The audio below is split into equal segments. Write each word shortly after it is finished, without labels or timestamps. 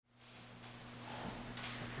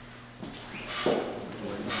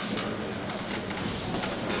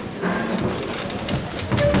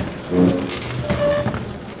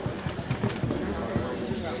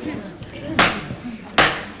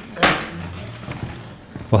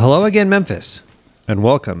Well, hello again, Memphis, and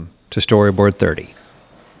welcome to StoryBoard 30.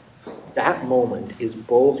 That moment is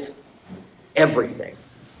both everything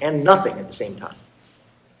and nothing at the same time.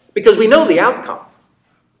 Because we know the outcome.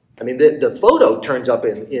 I mean, the photo turns up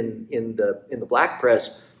in the black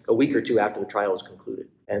press a week or two after the trial is concluded.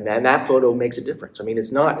 And that photo makes a difference. I mean,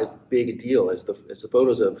 it's not as big a deal as the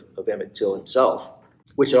photos of Emmett Till himself,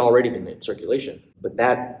 which had already been in circulation. But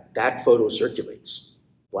that photo circulates.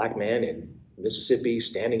 Black man in Mississippi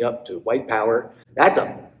standing up to white power. That's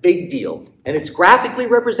a big deal. And it's graphically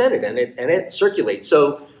represented and it circulates.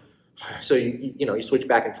 So you switch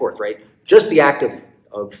back and forth, right? Just the act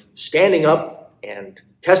of standing up and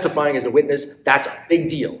testifying as a witness, that's a big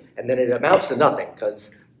deal. And then it amounts to nothing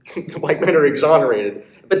because the white men are exonerated.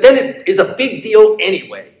 But then it is a big deal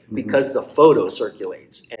anyway because the photo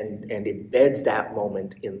circulates and embeds that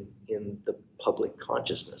moment in the public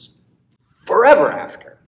consciousness forever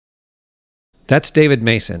after. That's David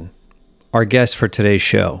Mason, our guest for today's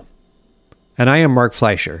show. And I am Mark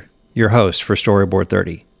Fleischer, your host for StoryBoard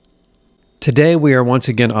 30. Today we are once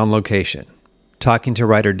again on location, talking to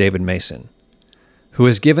writer David Mason, who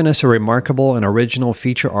has given us a remarkable and original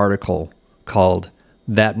feature article called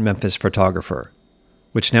That Memphis Photographer,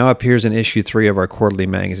 which now appears in issue 3 of our quarterly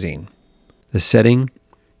magazine. The setting,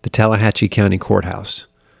 the Tallahatchie County Courthouse,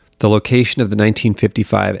 the location of the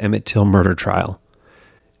 1955 Emmett Till murder trial,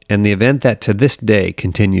 and the event that to this day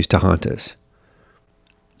continues to haunt us.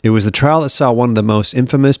 It was the trial that saw one of the most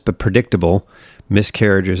infamous but predictable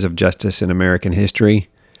miscarriages of justice in American history,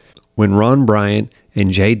 when Ron Bryant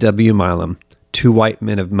and J.W. Milam, two white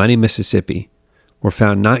men of Money, Mississippi, were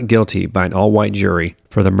found not guilty by an all-white jury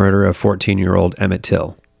for the murder of 14-year-old Emmett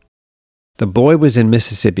Till. The boy was in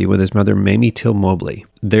Mississippi with his mother Mamie Till Mobley,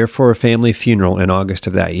 there for a family funeral in August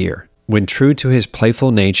of that year, when, true to his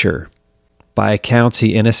playful nature, by accounts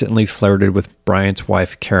he innocently flirted with Bryant's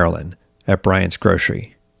wife Carolyn at Bryant's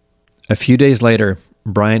grocery. A few days later,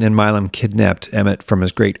 Bryant and Milam kidnapped Emmett from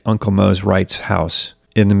his great Uncle Mose Wright's house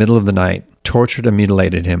in the middle of the night, tortured and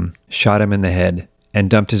mutilated him, shot him in the head, and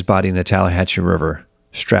dumped his body in the Tallahatchie River,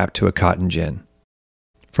 strapped to a cotton gin.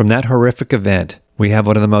 From that horrific event, we have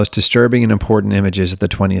one of the most disturbing and important images of the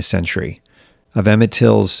 20th century, of Emmett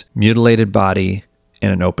Till's mutilated body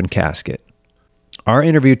in an open casket. Our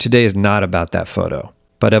interview today is not about that photo,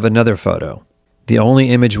 but of another photo, the only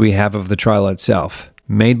image we have of the trial itself,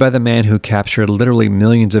 made by the man who captured literally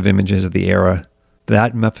millions of images of the era,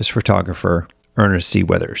 that Memphis photographer, Ernest C.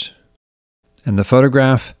 Withers. And the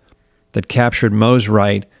photograph that captured Mose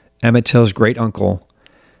Wright, Emmett Till's great-uncle,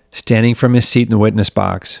 standing from his seat in the witness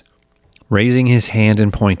box, raising his hand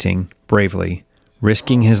and pointing, bravely,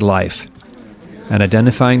 risking his life, and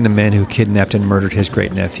identifying the men who kidnapped and murdered his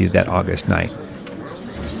great-nephew that August night.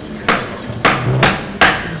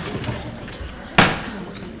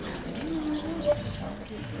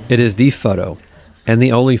 It is the photo, and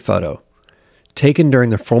the only photo, taken during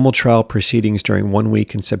the formal trial proceedings during 1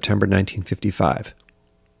 week in September 1955,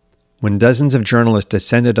 when dozens of journalists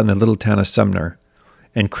descended on the little town of Sumner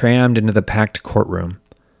and crammed into the packed courtroom,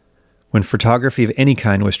 when photography of any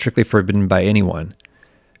kind was strictly forbidden by anyone,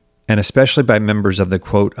 and especially by members of the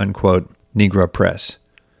quote-unquote Negro press,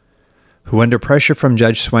 who under pressure from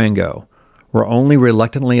Judge Swango were only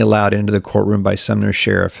reluctantly allowed into the courtroom by Sumner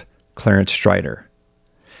Sheriff Clarence Strider.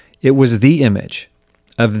 It was the image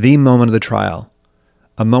of the moment of the trial,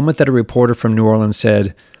 a moment that a reporter from New Orleans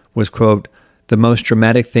said was, quote, the most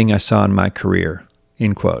dramatic thing I saw in my career,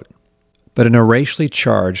 end quote. But in a racially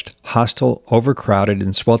charged, hostile, overcrowded,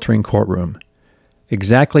 and sweltering courtroom,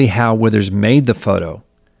 exactly how Withers made the photo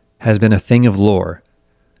has been a thing of lore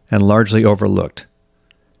and largely overlooked.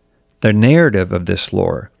 The narrative of this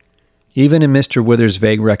lore, even in Mr. Withers'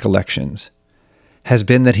 vague recollections, has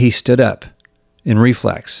been that he stood up, in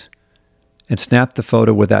reflex, and snapped the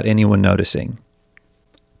photo without anyone noticing.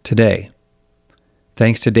 Today,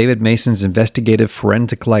 thanks to David Mason's investigative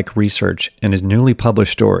forensic-like research and his newly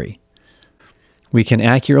published story, we can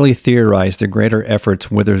accurately theorize the greater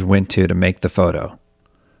efforts Withers went to make the photo,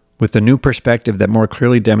 with a new perspective that more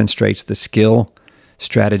clearly demonstrates the skill,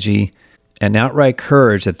 strategy, and outright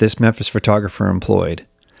courage that this Memphis photographer employed,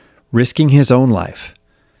 risking his own life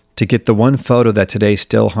to get the one photo that today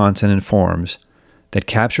still haunts and informs, that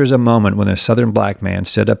captures a moment when a Southern black man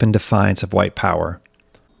stood up in defiance of white power,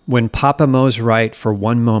 when Papa Mose Wright for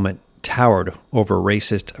one moment towered over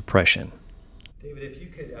racist oppression. David, if you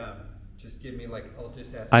could just give me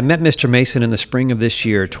I met Mr. Mason in the spring of this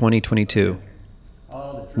year, 2022.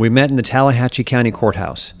 We met in the Tallahatchie County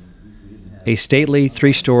Courthouse, a stately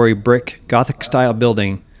 3-story brick Gothic-style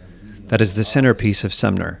building that is the centerpiece of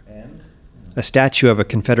Sumner. A statue of a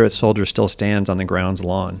Confederate soldier still stands on the ground's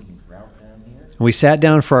lawn. And we sat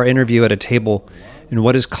down for our interview at a table in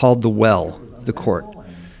what is called the well of the court,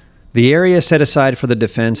 the area set aside for the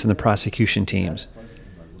defense and the prosecution teams.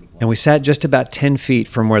 And we sat just about 10 feet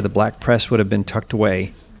from where the black press would have been tucked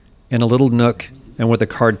away, in a little nook and with a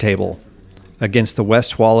card table, against the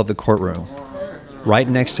west wall of the courtroom, right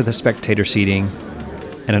next to the spectator seating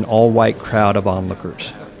and an all-white crowd of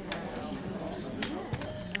onlookers.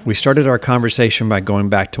 We started our conversation by going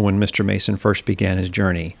back to when Mr. Mason first began his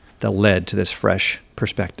journey that led to this fresh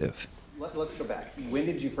perspective. Let's go back. When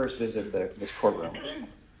did you first visit this courtroom?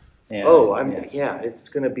 And, it's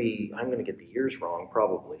going to be, I'm going to get the years wrong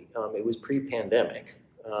probably. It was pre-pandemic.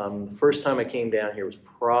 The first time I came down here was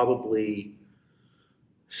probably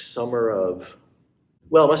summer of,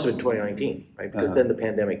 well, it must have been 2019, right? Because then the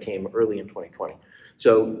pandemic came early in 2020.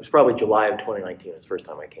 So it was probably July of 2019 was the first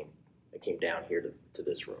time I came down here to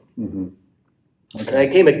this room. Mm-hmm. Okay. And I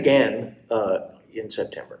came again in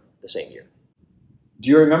September, the same year. Do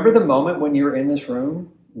you remember the moment when you were in this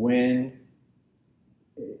room, when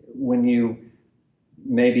you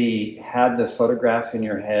maybe had the photograph in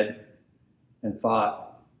your head and thought,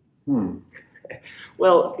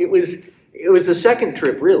 Well, it was the second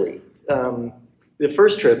trip, really. The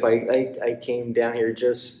first trip, I came down here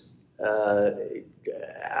just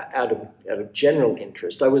out of general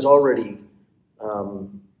interest. I was already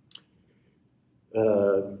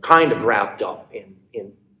kind of wrapped up in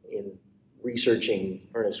researching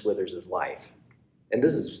Ernest Withers's life. And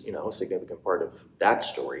this is, a significant part of that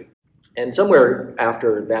story. And somewhere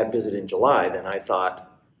after that visit in July, then I thought,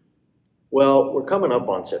 well, we're coming up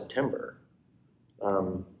on September,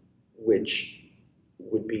 which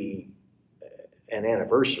would be an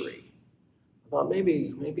anniversary. I thought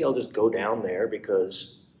maybe I'll just go down there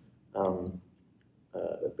because I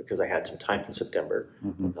had some time in September.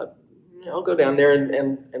 Mm-hmm. I thought, I'll go down there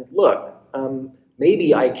and look.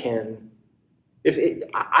 Maybe I can.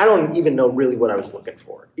 I don't even know really what I was looking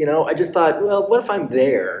for. I just thought, well, what if I'm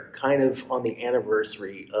there kind of on the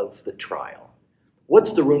anniversary of the trial?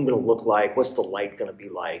 What's the room going to look like? What's the light going to be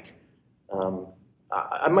like?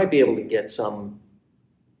 I might be able to get some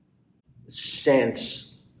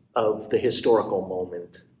sense of the historical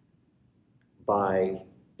moment by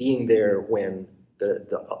being there when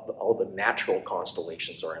all the natural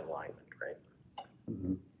constellations are in alignment, right?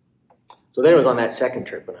 Mm-hmm. So then it was on that second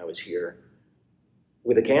trip when I was here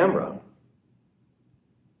with a camera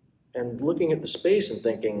and looking at the space and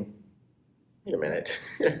thinking, wait a minute,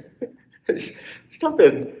 there's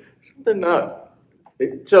something not.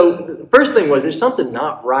 So the first thing was there's something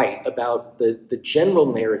not right about the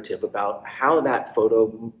general narrative about how that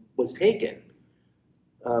photo was taken.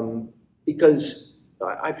 Because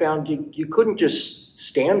I found you couldn't just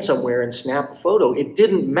stand somewhere and snap a photo. It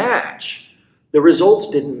didn't match. The results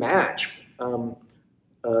didn't match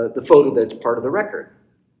the photo that's part of the record,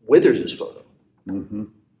 Withers' photo. Mm-hmm.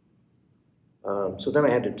 So then I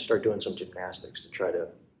had to start doing some gymnastics to try to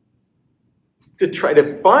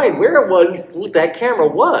find where it was that camera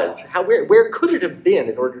was. Where could it have been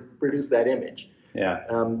in order to produce that image? Yeah.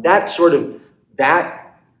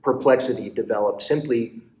 That perplexity developed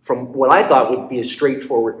simply from what I thought would be a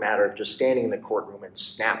straightforward matter of just standing in the courtroom and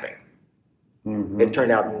snapping. Mm-hmm. It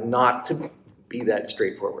turned out not to be that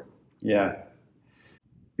straightforward. Yeah.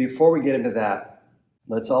 Before we get into that,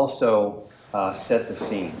 let's also set the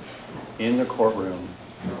scene. In the courtroom,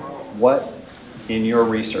 what in your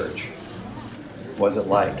research was it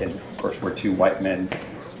like? And of course, we're two white men,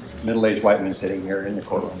 middle-aged white men sitting here in the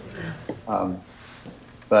courtroom.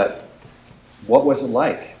 But what was it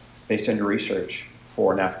like, based on your research,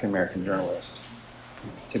 for an African-American journalist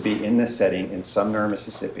to be in this setting in Sumner,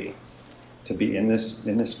 Mississippi, to be in this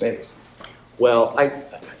space? Well, I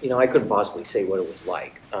couldn't possibly say what it was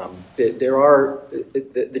like.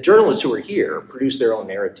 The journalists who are here produce their own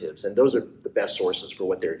narratives, and those are the best sources for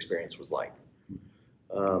what their experience was like.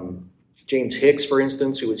 James Hicks, for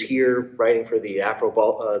instance, who was here writing for the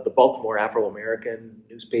Baltimore Afro-American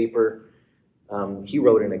newspaper, he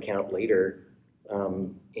wrote an account later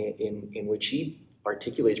in which he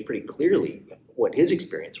articulates pretty clearly what his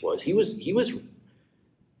experience was. He was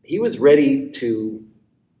ready to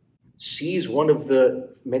seize one of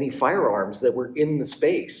the many firearms that were in the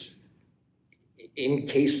space in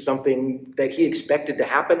case something that he expected to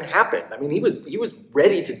happen happened. I mean, he was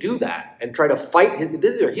ready to do that and try to fight.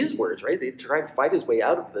 These are his words, right? They tried to fight his way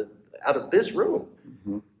out of this room.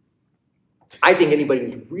 Mm-hmm. I think anybody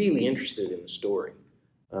who's really interested in the story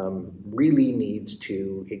really needs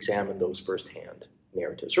to examine those firsthand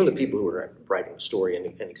narratives from the people who are writing the story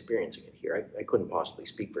and experiencing it here. I couldn't possibly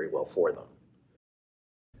speak very well for them.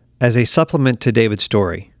 As a supplement to David's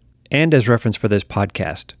story, and as reference for this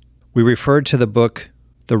podcast, we referred to the book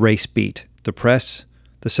The Race Beat, The Press,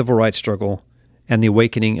 the Civil Rights Struggle, and the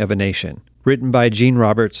Awakening of a Nation, written by Gene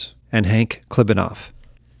Roberts and Hank Klibanoff.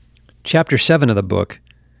 Chapter 7 of the book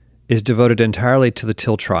is devoted entirely to the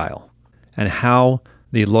Till trial and how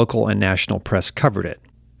the local and national press covered it.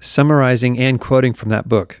 Summarizing and quoting from that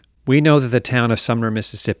book, we know that the town of Sumner,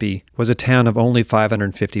 Mississippi was a town of only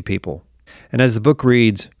 550 people. And as the book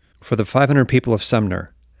reads, for the 500 people of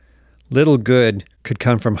Sumner, little good could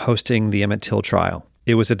come from hosting the Emmett Till trial.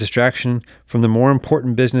 It was a distraction from the more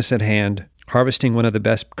important business at hand, harvesting one of the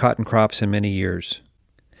best cotton crops in many years.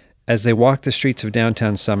 As they walked the streets of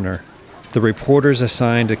downtown Sumner, the reporters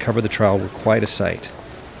assigned to cover the trial were quite a sight.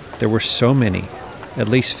 There were so many, at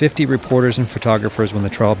least 50 reporters and photographers when the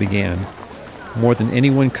trial began, more than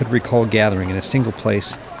anyone could recall gathering in a single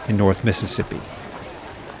place in North Mississippi.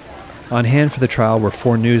 On hand for the trial were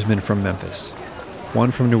 4 newsmen from Memphis,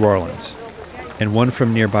 1 from New Orleans, and 1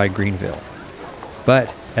 from nearby Greenville.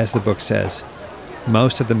 But, as the book says,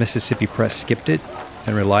 most of the Mississippi press skipped it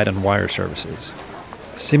and relied on wire services.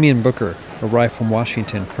 Simeon Booker arrived from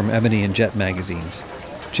Washington from Ebony and Jet magazines.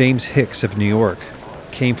 James Hicks of New York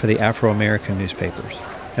came for the Afro-American newspapers,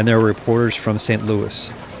 and there were reporters from St.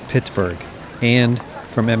 Louis, Pittsburgh, and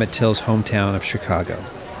from Emmett Till's hometown of Chicago,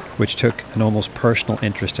 which took an almost personal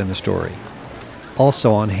interest in the story.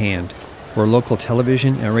 Also on hand were local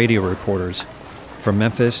television and radio reporters from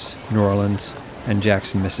Memphis, New Orleans, and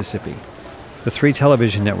Jackson, Mississippi. The 3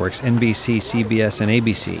 television networks, NBC, CBS, and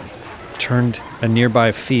ABC, turned a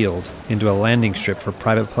nearby field into a landing strip for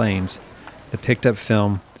private planes that picked up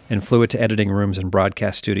film and flew it to editing rooms and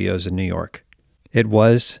broadcast studios in New York. It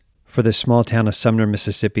was, for the small town of Sumner,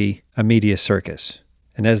 Mississippi, a media circus.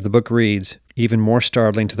 And as the book reads, even more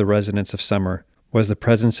startling to the residents of Sumner was the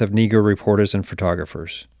presence of Negro reporters and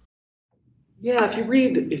photographers. Yeah, if you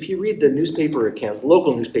read the newspaper accounts,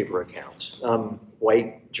 local newspaper accounts,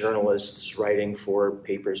 white journalists writing for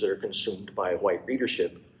papers that are consumed by white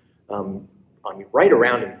readership, right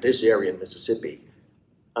around in this area in Mississippi,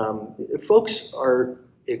 folks are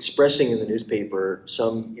expressing in the newspaper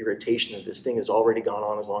some irritation that this thing has already gone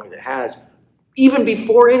on as long as it has, even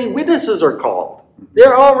before any witnesses are called.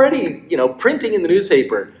 They're already, printing in the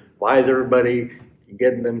newspaper. Why is everybody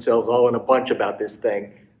getting themselves all in a bunch about this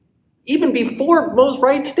thing? Even before Mose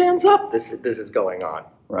Wright stands up, this is going on.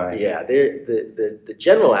 Right. Yeah, the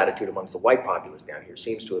general attitude amongst the white populace down here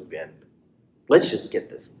seems to have been, let's just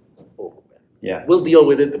get this over with. Yeah. We'll deal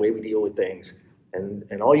with it the way we deal with things.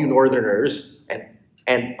 And all you Northerners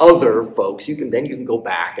and other folks, you can go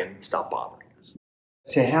back and stop bothering us.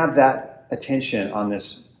 To have that attention on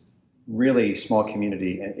this really small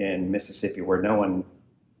community in Mississippi where no one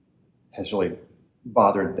has really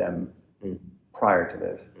bothered them prior to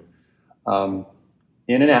this,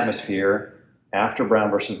 in an atmosphere after Brown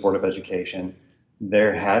versus Board of Education,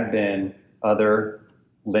 there had been other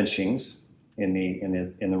lynchings in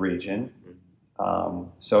the region.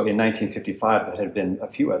 So in 1955, there had been a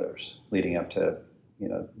few others leading up to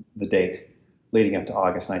the date leading up to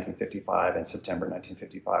August 1955 and September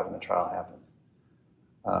 1955 when the trial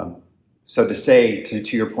happened. So to say,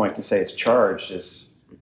 to your point, to say it's charged is...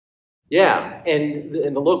 Yeah, and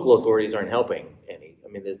the local authorities aren't helping any.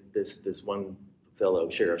 I mean, this one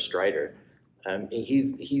fellow, Sheriff Strider,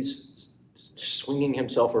 he's swinging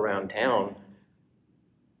himself around town,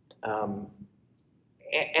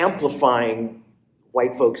 amplifying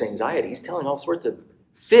white folks' anxiety. He's telling all sorts of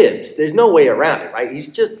fibs. There's no way around it, right? He's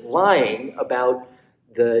just lying about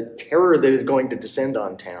the terror that is going to descend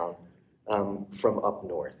on town from up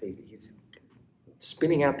north. He's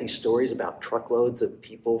spinning out these stories about truckloads of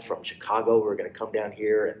people from Chicago who are going to come down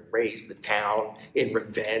here and raise the town in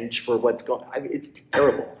revenge for what's going on. I mean, it's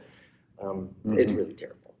terrible. It's really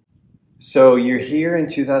terrible. So you're here in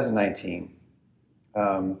 2019.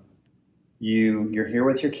 You're here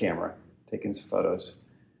with your camera, taking some photos.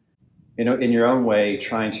 In your own way,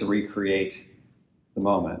 trying to recreate the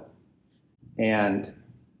moment. And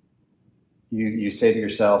you say to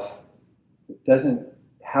yourself,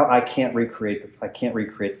 I can't recreate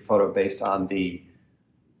the photo based on the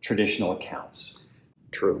traditional accounts.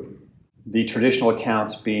 True. The traditional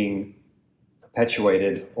accounts being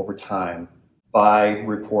perpetuated over time by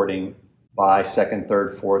reporting, by second,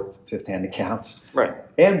 third, fourth, fifth-hand accounts. Right.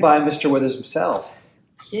 And by Mr. Withers himself.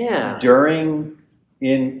 Yeah.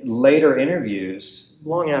 In later interviews.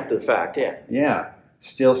 Long after the fact, yeah. Yeah.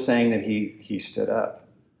 Still saying that he stood up.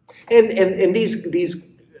 And these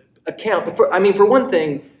accounts, for one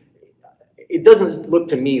thing, it doesn't look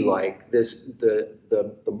to me like the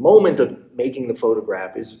moment of making the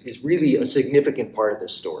photograph is really a significant part of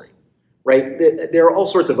this story, right? There are all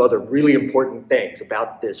sorts of other really important things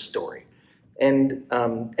about this story. And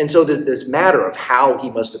so this matter of how he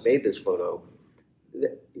must have made this photo,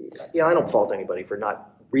 I don't fault anybody for not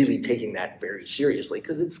really taking that very seriously,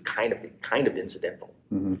 because it's kind of incidental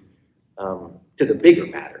to the bigger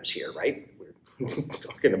matters here, right? We're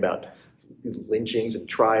talking about lynchings and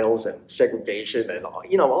trials and segregation and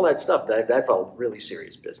all that stuff. That's all really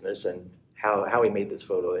serious business. And how he made this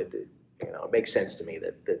photo, it makes sense to me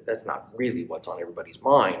that that's not really what's on everybody's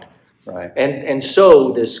mind. Right. And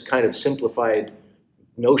so this kind of simplified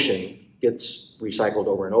notion gets recycled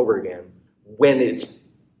over and over again when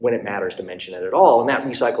it matters to mention it at all. And that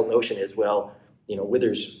recycled notion is,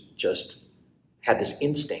 Withers just had this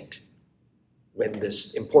instinct when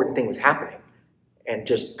this important thing was happening, and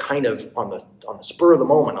just kind of on the spur of the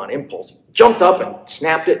moment, on impulse, jumped up and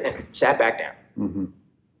snapped it and sat back down. Mm-hmm.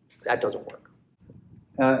 That doesn't work.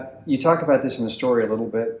 You talk about this in the story a little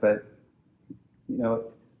bit, but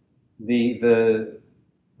the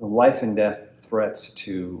life and death threats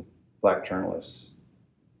to black journalists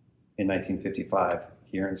in 1955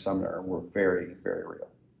 here in Sumner were very, very real.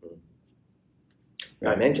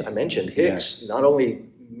 I mentioned Hicks. Yeah. Not only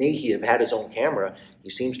may he have had his own camera, he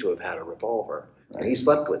seems to have had a revolver, and he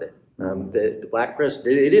slept with it. The black press,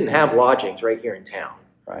 they didn't have lodgings right here in town.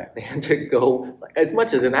 Right. They had to go as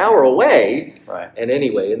much as an hour away. Right. And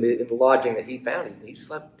anyway, in the lodging that he found, he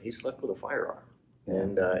slept with a firearm,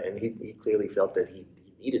 and he clearly felt that he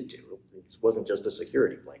needed to. It wasn't just a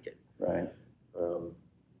security blanket. Right.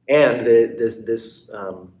 And this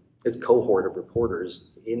cohort of reporters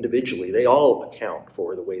individually, they all account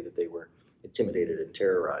for the way that they were intimidated and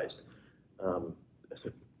terrorized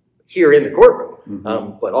here in the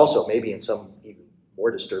courtroom, but also maybe in some even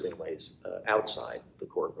more disturbing ways outside the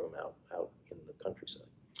courtroom, out in the countryside.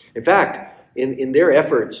 In fact, in their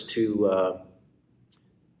efforts to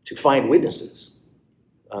find witnesses,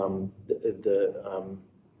 the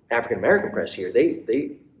African American press here,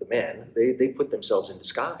 the men put themselves in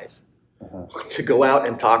disguise to go out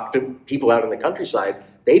and talk to people out in the countryside.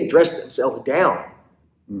 They dressed themselves down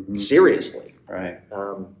seriously, right?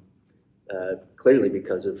 Clearly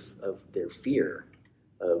because of their fear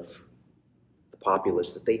of the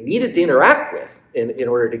populace that they needed to interact with in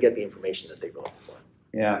order to get the information that they were looking for.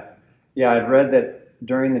 Yeah. I'd read that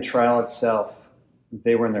during the trial itself,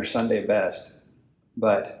 they were in their Sunday best,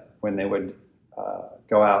 but when they would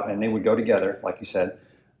go out, and they would go together, like you said,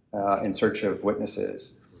 in search of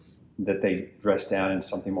witnesses, that they dressed down in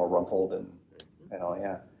something more rumpled and all.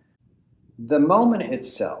 Yeah. The moment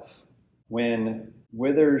itself, when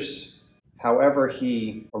Withers, however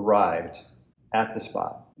he arrived at the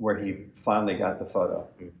spot where he finally got the photo,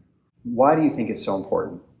 why do you think it's so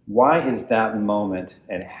important? Why is that moment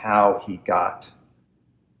and how he got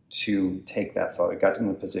to take that photo, got in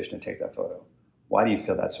the position to take that photo? Why do you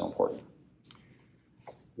feel that's so important?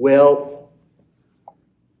 Well,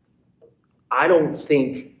 I don't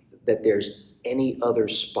think that there's any other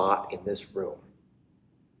spot in this room.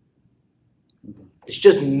 There's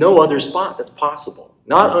just no other spot that's possible.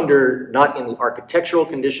 Not in the architectural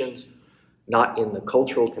conditions, not in the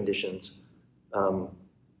cultural conditions.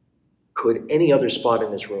 Could any other spot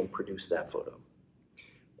in this room produce that photo?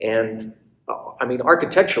 And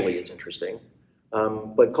architecturally it's interesting,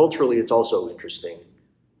 but culturally it's also interesting.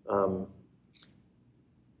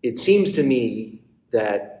 It seems to me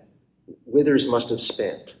that Withers must have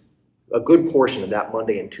spent a good portion of that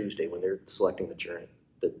Monday and Tuesday when they're selecting the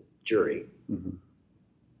jury,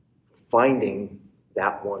 finding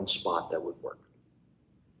that one spot that would work.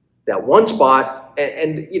 That one spot,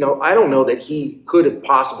 and I don't know that he could have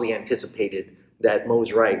possibly anticipated that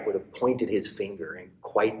Mose Wright would have pointed his finger in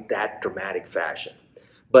quite that dramatic fashion.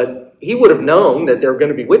 But he would have known that there were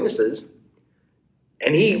going to be witnesses,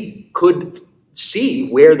 and he could see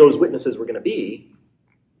where those witnesses were going to be.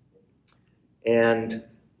 And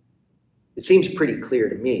it seems pretty clear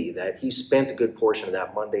to me that he spent a good portion of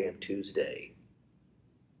that Monday and Tuesday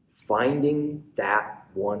finding that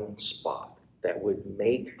one spot that would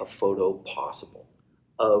make a photo possible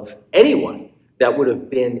of anyone that would have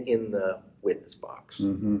been in the witness box.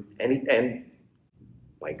 And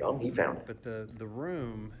by gum, he found it. But the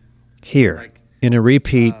room here, in a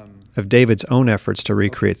repeat of David's own efforts to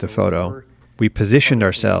recreate the photo, we positioned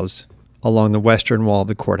ourselves along the western wall of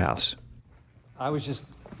the courthouse. I was just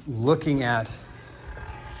looking at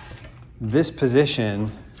this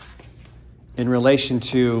position in relation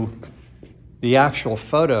to the actual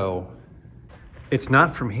photo. It's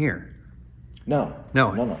not from here. No.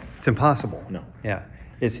 It's impossible. No. Yeah.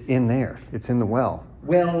 It's in there. It's in the well.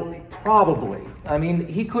 Well, probably. I mean,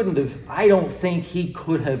 I don't think he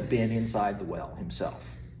could have been inside the well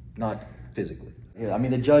himself, not physically. Yeah, I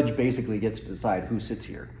mean, the judge basically gets to decide who sits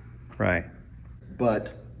here. Right.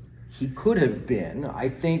 But he could have been, I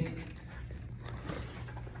think,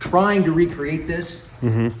 trying to recreate this.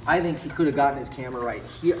 I think he could have gotten his camera right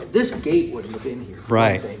here. This gate wouldn't have been here, for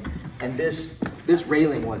one thing. And this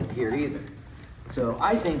railing wasn't here either. So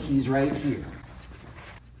I think he's right here.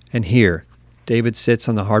 And here, David sits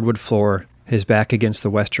on the hardwood floor, his back against the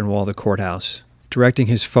western wall of the courthouse, directing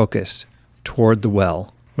his focus toward the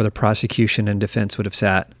well where the prosecution and defense would have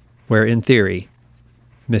sat, where, in theory,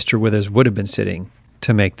 Mr. Withers would have been sitting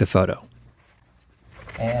to make the photo.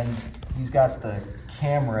 And he's got the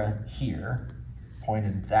camera here,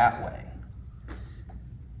 pointed that way.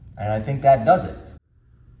 And I think that does it.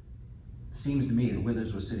 Seems to me that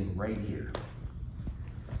Withers was sitting right here.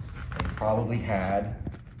 He probably had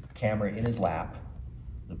the camera in his lap,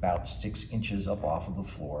 about 6 inches up off of the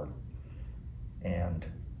floor. And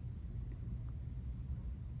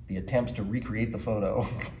the attempts to recreate the photo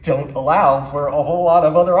don't allow for a whole lot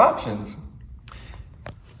of other options.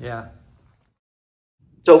 Yeah.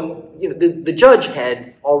 So, the judge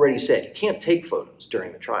had already said you can't take photos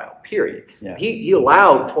during the trial, period. Yeah. He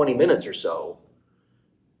allowed 20 minutes or so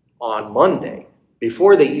on Monday,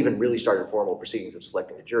 before they even really started formal proceedings of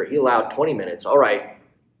selecting a jury. He allowed 20 minutes. All right,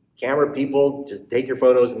 camera people, just take your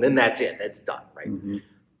photos, and then that's it. That's done, right? Mm-hmm.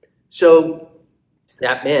 So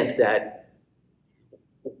that meant that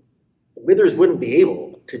Withers wouldn't be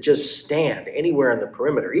able to just stand anywhere in the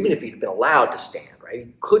perimeter, even if he'd been allowed to stand, right?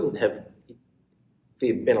 He couldn't have, if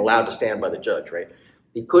he'd been allowed to stand by the judge, right?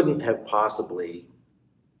 He couldn't have possibly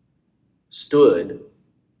stood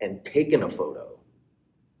and taken a photo.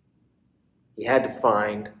 He had to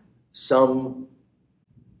find some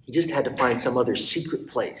other secret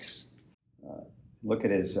place. Look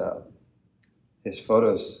at his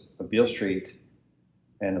photos of Beale Street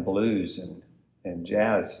and the blues and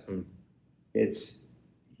jazz.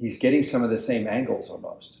 He's getting some of the same angles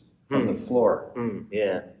almost from the floor.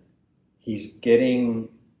 Yeah. He's getting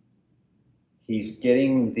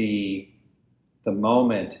the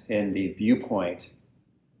moment and the viewpoint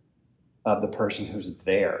of the person who's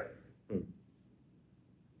there.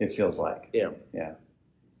 It feels like. Yeah.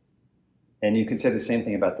 And you could say the same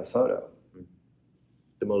thing about the photo.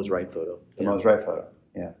 The Mose Wright photo. The Mose Wright photo,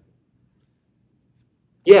 yeah.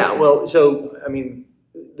 Yeah, well, so, I mean,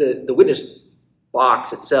 the witness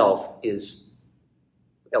box itself is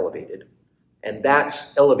elevated, and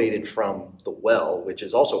that's elevated from the well, which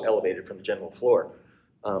is also elevated from the general floor.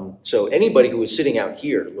 So anybody who was sitting out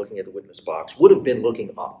here looking at the witness box would have been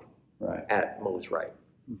looking up at Mose Wright.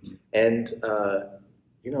 Mm-hmm. And,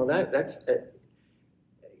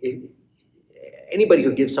 anybody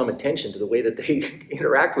who gives some attention to the way that they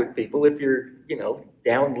interact with people, if you're,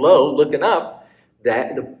 down low looking up,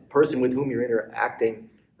 that the person with whom you're interacting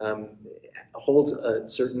holds a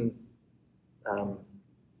certain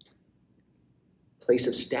place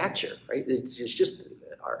of stature, right? It's just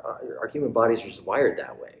our human bodies are just wired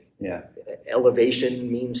that way. Yeah.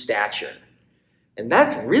 Elevation means stature. And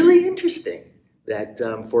that's really interesting that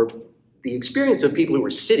for the experience of people who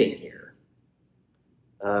were sitting here,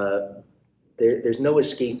 there's no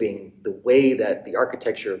escaping the way that the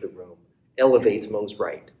architecture of the room elevates Mose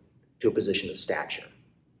Wright to a position of stature.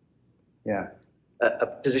 Yeah. A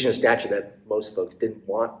position of stature that most folks didn't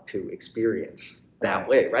want to experience that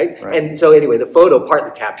way, right? And so anyway, the photo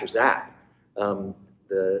partly captures that.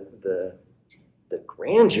 The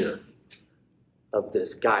grandeur of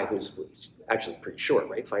this guy who's actually pretty short,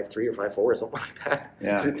 right? 5'3" or 5'4" or something like that.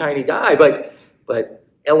 Yeah. He's a tiny guy, but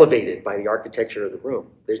elevated by the architecture of the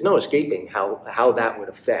room. There's no escaping how that would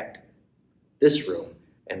affect this room,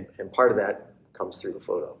 and part of that comes through the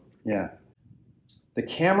photo. Yeah. The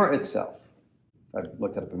camera itself, I've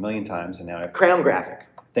looked it up a million times, and now I've... Crown graphic.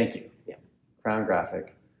 Thank you. Yeah. Crown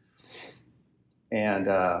graphic. And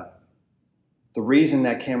the reason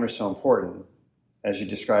that camera is so important, as you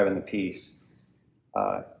describe in the piece,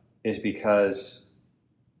 is because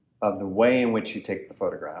of the way in which you take the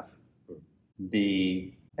photograph,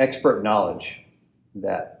 the expert knowledge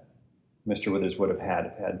that Mr. Withers would have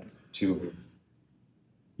had to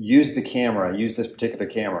use this particular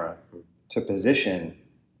camera to position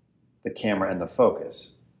the camera and the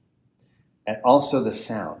focus, and also the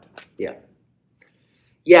sound. Yeah.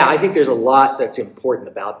 Yeah, I think there's a lot that's important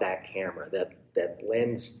about that camera that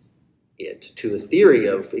lends it to a theory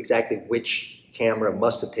of exactly which camera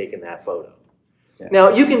must have taken that photo. Yeah. Now,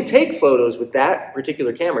 you can take photos with that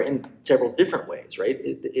particular camera in several different ways, right?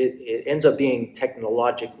 It ends up being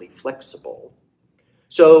technologically flexible.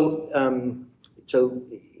 So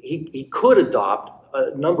he could adopt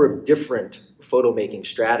a number of different photo making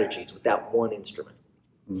strategies with that one instrument.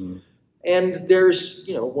 Mm-hmm. And there's,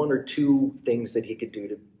 one or two things that he could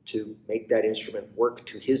do to make that instrument work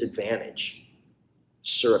to his advantage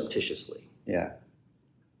surreptitiously. Yeah.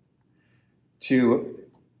 To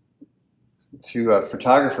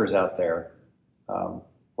photographers out there,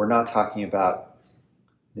 we're not talking about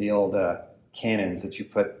the old cannons that you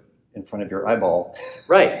put in front of your eyeball.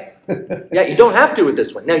 Right. Yeah, you don't have to with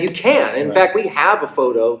this one. Now, you can. In fact, we have a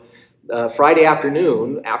photo Friday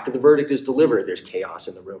afternoon after the verdict is delivered. There's chaos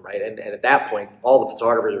in the room, right? And at that point, all the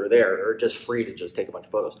photographers who are there are just free to just take a bunch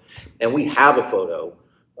of photos. And we have a photo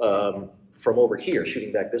from over here,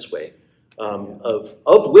 shooting back this way, of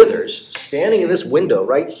Withers standing in this window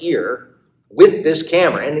right here with this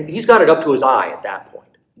camera. And he's got it up to his eye at that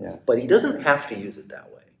point. Yeah. But he doesn't have to use it that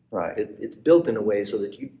way. Right. It's built in a way so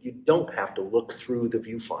that you don't have to look through the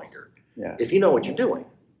viewfinder if you know what you're doing.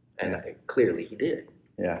 And clearly he did.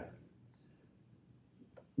 Yeah.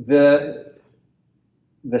 The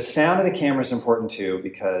sound of the camera is important too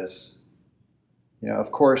because,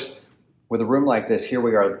 of course, with a room like this, here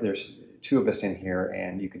we are, there's two of us in here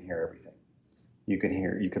and you can hear everything. You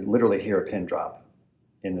could literally hear a pin drop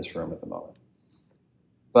in this room at the moment.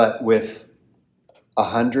 But with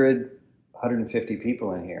 100, 150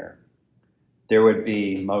 people in here, there would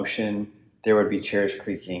be motion, there would be chairs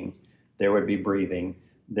creaking, there would be breathing,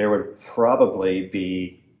 there would probably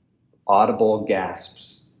be audible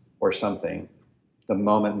gasps or something the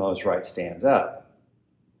moment Mose Wright stands up.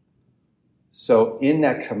 So in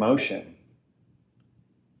that commotion,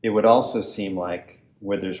 it would also seem like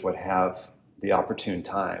Withers would have the opportune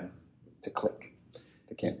time to click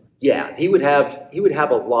the camera. Yeah, he would have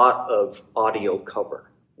a lot of audio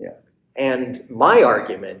cover. Yeah. And my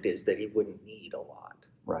argument is that he wouldn't need a lot,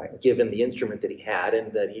 right? Given the instrument that he had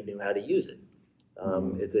and that he knew how to use it.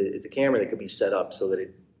 It's a camera that could be set up so that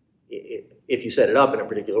if you set it up in a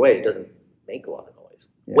particular way, it doesn't make a lot of noise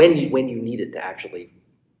when you need it to actually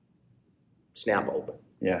snap open.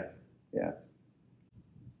 Yeah, yeah.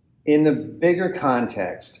 In the bigger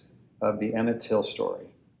context of the Emmett Till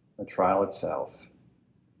story, the trial itself,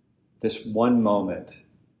 this one moment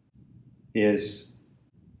is,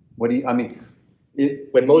 when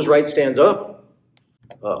Mose Wright stands up,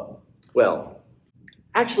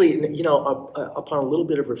 actually, upon a little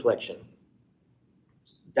bit of reflection,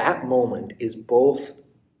 that moment is both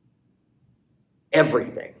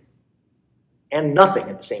everything and nothing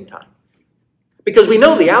at the same time. Because we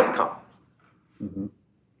know the outcome. Mm-hmm.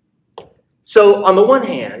 So on the one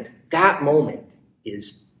hand, that moment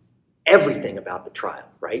is everything about the trial,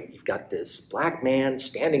 right? You've got this black man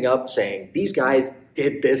standing up saying, these guys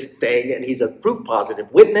did this thing, and he's a proof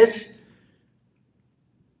positive witness.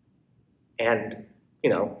 And,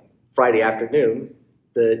 Friday afternoon,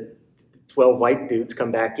 the 12 white dudes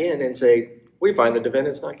come back in and say, we find the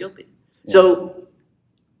defendant's not guilty. Yeah. So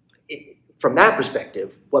from that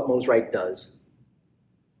perspective, what Mose Wright does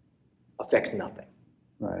affects nothing.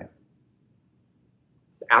 Right.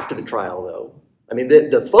 After the trial, though,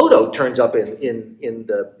 the photo turns up in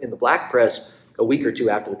the black press a week or two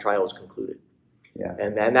after the trial is concluded. Yeah.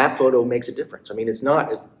 And that photo makes a difference. It's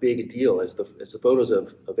not as big a deal as the photos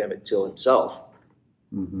of Emmett Till himself,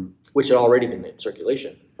 mm-hmm. which had already been in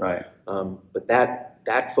circulation. Right. But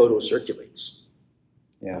that photo circulates.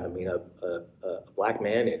 Yeah. A black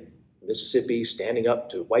man in Mississippi standing up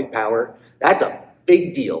to white power, that's a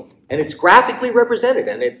big deal. And it's graphically represented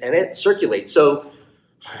and it circulates. So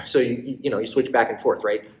you switch back and forth,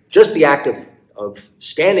 right? Just the act of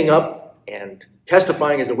standing up and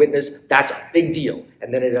testifying as a witness, that's a big deal.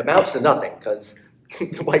 And then it amounts to nothing because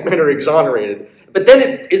the white men are exonerated. But then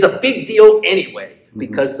it is a big deal anyway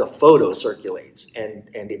because the photo circulates and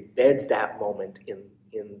embeds that moment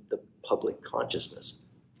in the public consciousness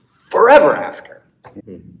forever after.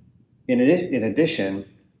 In addition,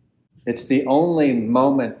 it's the only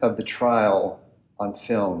moment of the trial on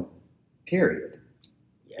film, period.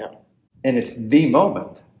 Yeah. And it's the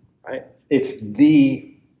moment. Right. It's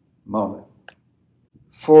the moment.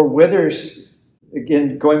 For Withers,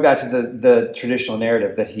 again, going back to the traditional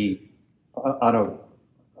narrative that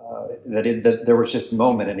there was just a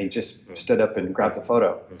moment and he just stood up and grabbed the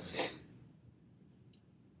photo.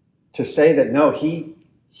 To say that, no, he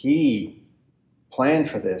planned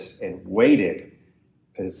for this and waited,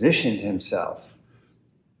 positioned himself,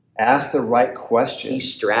 asked the right question. He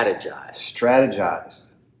strategized.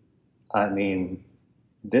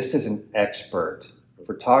 This is an expert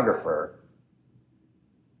photographer,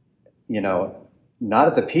 not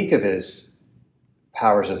at the peak of his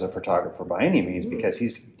powers as a photographer by any means, because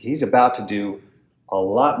he's about to do a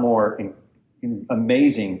lot more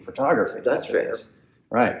amazing photography. That's fair.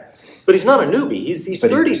 Right. But he's not a newbie. He's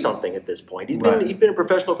 30-something at this point. He's been a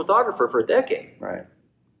professional photographer for a decade. Right.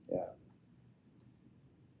 Yeah.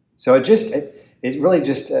 So it really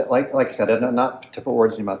just, like I said, not to put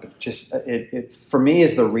words in your mouth, but just, it for me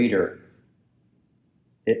as the reader,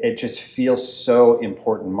 it just feels so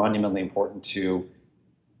important, monumentally important to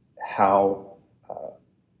how,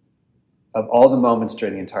 of all the moments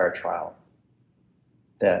during the entire trial,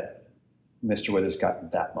 that Mr. Withers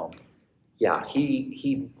got that moment. Yeah,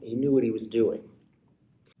 he knew what he was doing.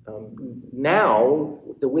 Now,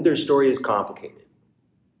 the Withers story is complicated,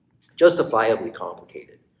 justifiably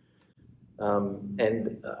complicated.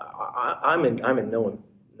 And I'm in no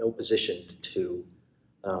position to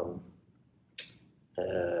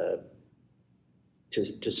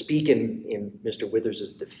speak in Mr.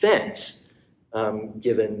 Withers' defense,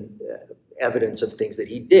 given evidence of things that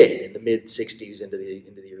he did in the mid '60s into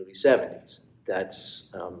the early '70s. That's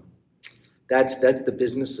the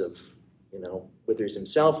business of Withers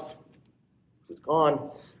himself, who's gone,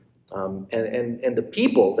 and the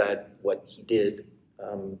people that what he did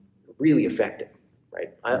really affected.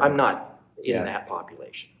 Right, I'm not in that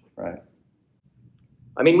population. Right.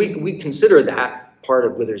 I mean, we consider that part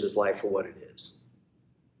of Withers' life for what it is.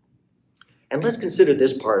 And let's consider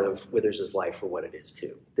this part of Withers' life for what it is,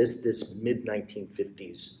 too. This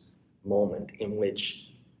mid-1950s moment in which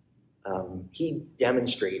he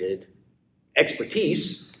demonstrated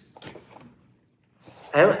expertise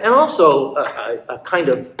and also a kind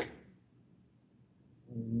of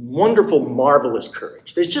wonderful, marvelous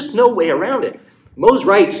courage. There's just no way around it. Mose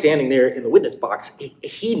Wright, standing there in the witness box,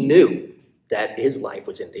 he knew that his life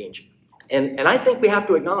was in danger. And I think we have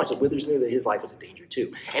to acknowledge that Withers knew that his life was in danger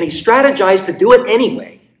too. And he strategized to do it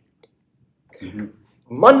anyway. Mm-hmm.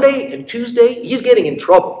 Monday and Tuesday, he's getting in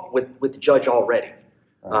trouble with the judge already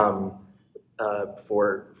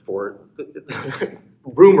for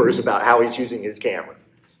rumors about how he's using his camera.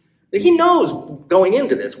 He knows going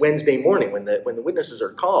into this Wednesday morning when the witnesses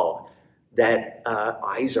are called that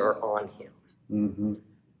eyes are on him. Mm-hmm.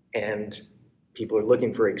 And people are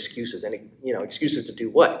looking for excuses, and excuses to do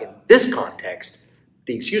what? In this context,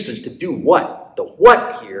 the excuses to do what? The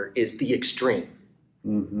what here is the extreme.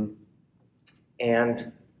 Mm-hmm.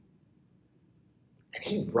 And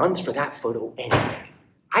he runs for that photo anyway.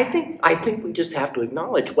 I think we just have to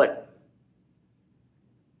acknowledge what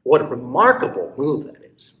a remarkable move that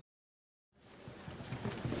is.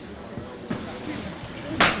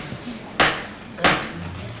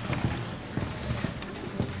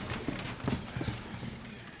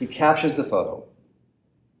 He captures the photo.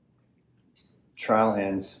 Trial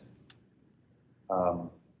ends.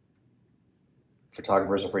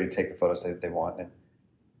 Photographers are free to take the photos they want.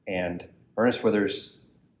 And Ernest Withers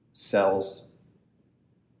sells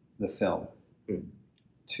the film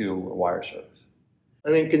to a wire service. I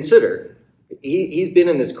mean, consider, he's been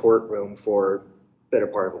in this courtroom for the better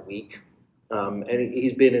part of a week. And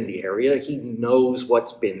he's been in the area. He knows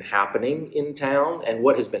what's been happening in town, and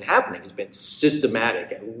what has been happening has been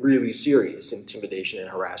systematic and really serious intimidation and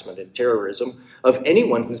harassment and terrorism of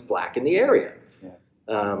anyone who's black in the area. Yeah.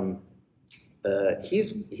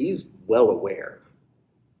 He's well aware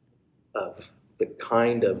of the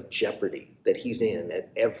kind of jeopardy that he's in at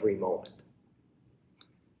every moment,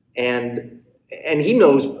 and he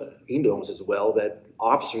knows as well that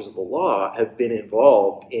officers of the law have been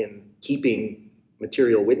involved in keeping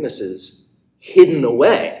material witnesses hidden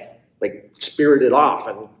away, like spirited off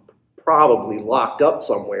and probably locked up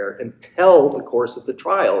somewhere until the course of the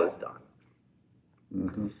trial is done.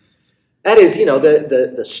 Mm-hmm. That is,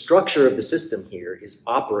 the structure of the system here is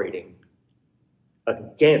operating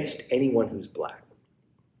against anyone who's black.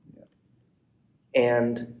 Yeah.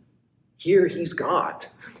 And here he's got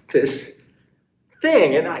this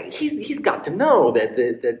thing, and he's got to know that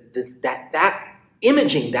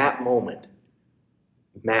imaging that moment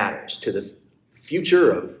matters to the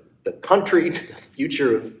future of the country, to the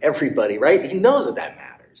future of everybody, right? He knows that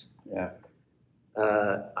matters. Yeah.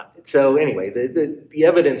 So anyway, the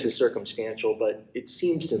evidence is circumstantial, but it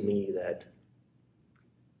seems to me that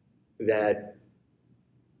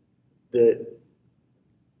the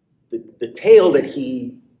tale that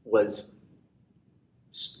he was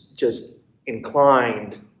just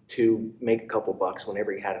inclined to make a couple bucks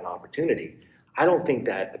whenever he had an opportunity, I don't think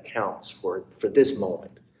that accounts for this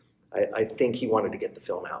moment. I think he wanted to get the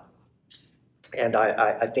film out. And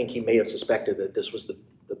I think he may have suspected that this was the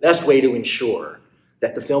best way to ensure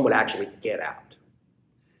that the film would actually get out.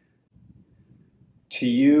 To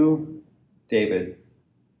you, David,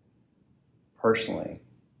 personally,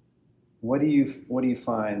 what do you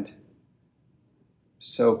find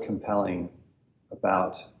so compelling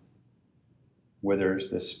about Withers,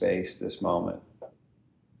 this space, this moment?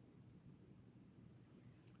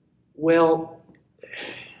 Well,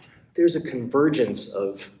 there's a convergence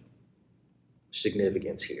of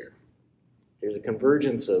significance here. There's a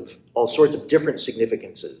convergence of all sorts of different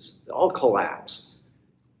significances that all collapse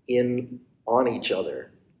on each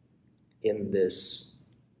other in this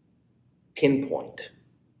pinpoint.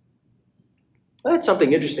 That's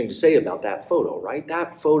something interesting to say about that photo, right?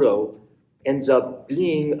 That photo ends up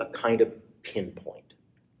being a kind of pinpoint.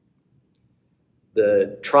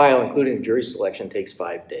 The trial, including jury selection, takes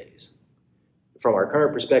 5 days. From our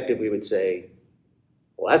current perspective, we would say,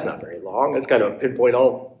 well, that's not very long. That's kind of a pinpoint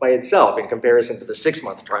all by itself in comparison to the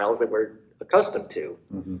 6-month trials that we're accustomed to.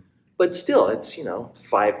 Mm-hmm. But still, it's,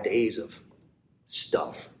 5 days of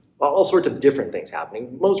stuff. All sorts of different things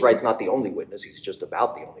happening. Mose Wright's not the only witness. He's just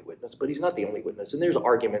about the only witness, but he's not the only witness. And there's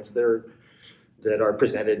arguments that are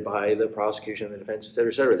presented by the prosecution and the defense, et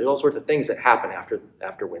cetera, et cetera. There's all sorts of things that happen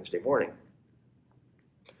after Wednesday morning.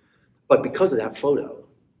 But because of that photo,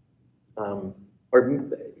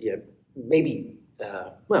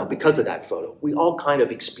 because of that photo, we all kind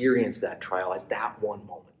of experience that trial as that one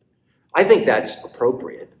moment. I think that's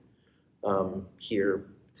appropriate here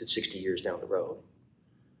to 60 years down the road.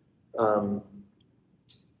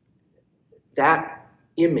 That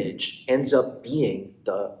image ends up being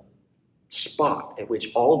the spot at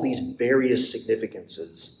which all these various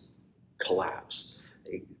significances collapse.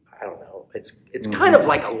 I don't know. It's kind of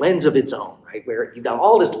like a lens of its own, right? Where you've got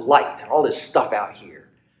all this light and all this stuff out here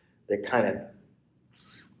that kind of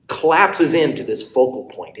collapses into this focal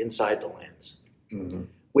point inside the lens, mm-hmm.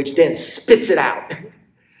 which then spits it out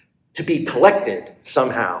to be collected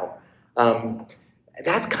somehow.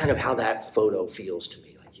 That's kind of how that photo feels to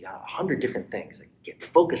me. Like you got 100 different things that get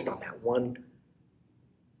focused on that one.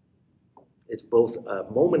 It's both a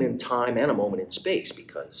moment in time and a moment in space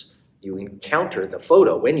because you encounter the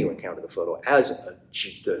photo, when you encounter the photo, as a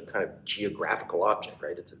kind of geographical object,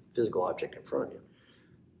 right? It's a physical object in front of you.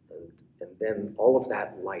 And then all of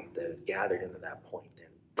that light that is gathered into that point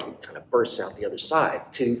then kind of bursts out the other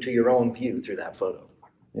side to your own view through that photo.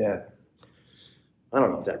 Yeah. I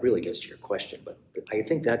don't know if that really gets to your question, but I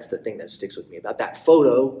think that's the thing that sticks with me about that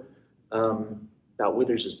photo, about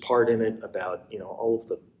Withers' part in it, about all of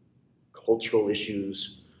the cultural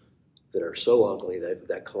issues that are so ugly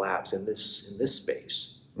that collapse in this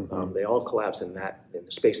space. Mm-hmm. They all collapse in the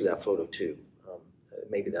space of that photo too.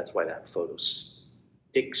 Maybe that's why that photo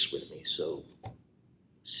sticks with me so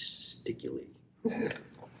stickily. That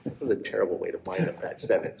was a terrible way to wind up that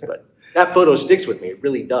sentence, but that photo sticks with me. It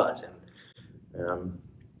really does. And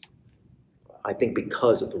I think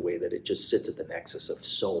because of the way that it just sits at the nexus of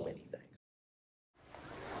so many things.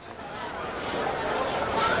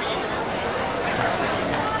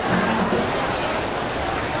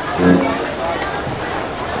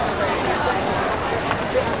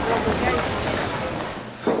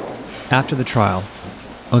 After the trial,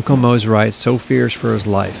 Uncle Mose Wright so fears for his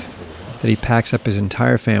life that he packs up his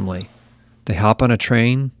entire family. They hop on a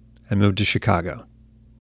train and move to Chicago.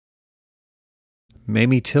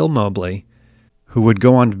 Emmett Till Mobley, who would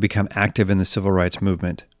go on to become active in the civil rights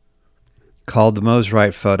movement, called the Mose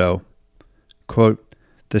Wright photo, quote,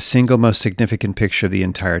 the single most significant picture of the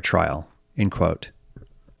entire trial, end quote.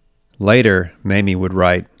 Later, Mamie would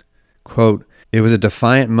write, quote, it was a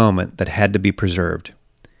defiant moment that had to be preserved,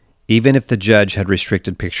 even if the judge had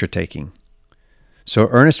restricted picture taking. So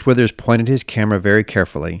Ernest Withers pointed his camera very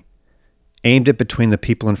carefully, aimed it between the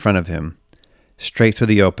people in front of him, straight through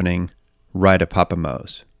the opening, right at Papa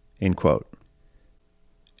Mose, end quote.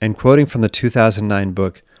 And quoting from the 2009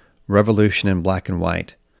 book, Revolution in Black and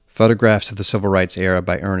White, Photographs of the Civil Rights Era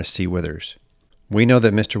by Ernest C. Withers, we know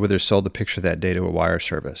that Mr. Withers sold the picture that day to a wire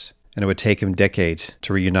service, and it would take him decades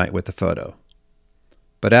to reunite with the photo.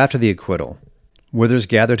 But after the acquittal, Withers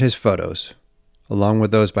gathered his photos, along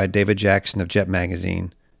with those by David Jackson of Jet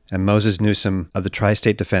Magazine and Moses Newsom of the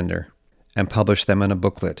Tri-State Defender, and published them in a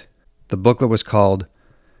booklet. The booklet was called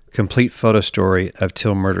Complete Photo Story of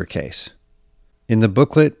Till Murder Case. In the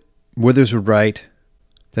booklet, Withers would write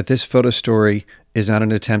that this photo story is not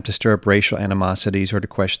an attempt to stir up racial animosities or to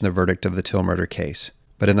question the verdict of the Till murder case,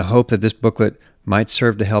 but in the hope that this booklet might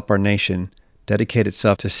serve to help our nation dedicate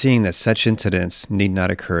itself to seeing that such incidents need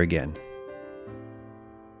not occur again.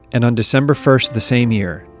 And on December 1st of the same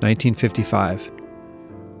year, 1955,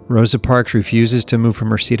 Rosa Parks refuses to move from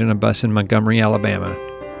her seat on a bus in Montgomery, Alabama,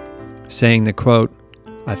 saying that, quote,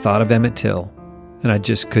 I thought of Emmett Till, and I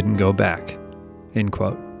just couldn't go back, end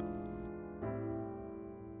quote.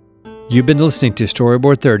 You've been listening to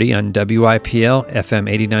StoryBoard 30 on WIPL FM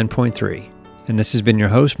 89.3. And this has been your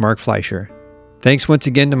host, Mark Fleischer. Thanks once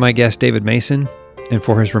again to my guest, David Mason, and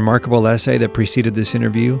for his remarkable essay that preceded this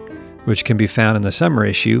interview, which can be found in the summer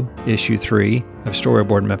issue, issue 3 of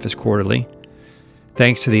StoryBoard Memphis Quarterly.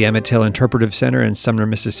 Thanks to the Emmett Till Interpretive Center in Sumner,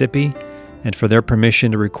 Mississippi, and for their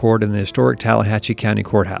permission to record in the historic Tallahatchie County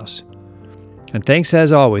Courthouse. And thanks,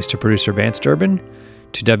 as always, to producer Vance Durbin,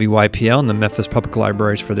 to WYPL and the Memphis Public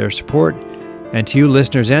Libraries for their support, and to you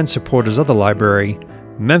listeners and supporters of the library.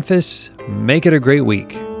 Memphis, make it a great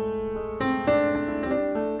week.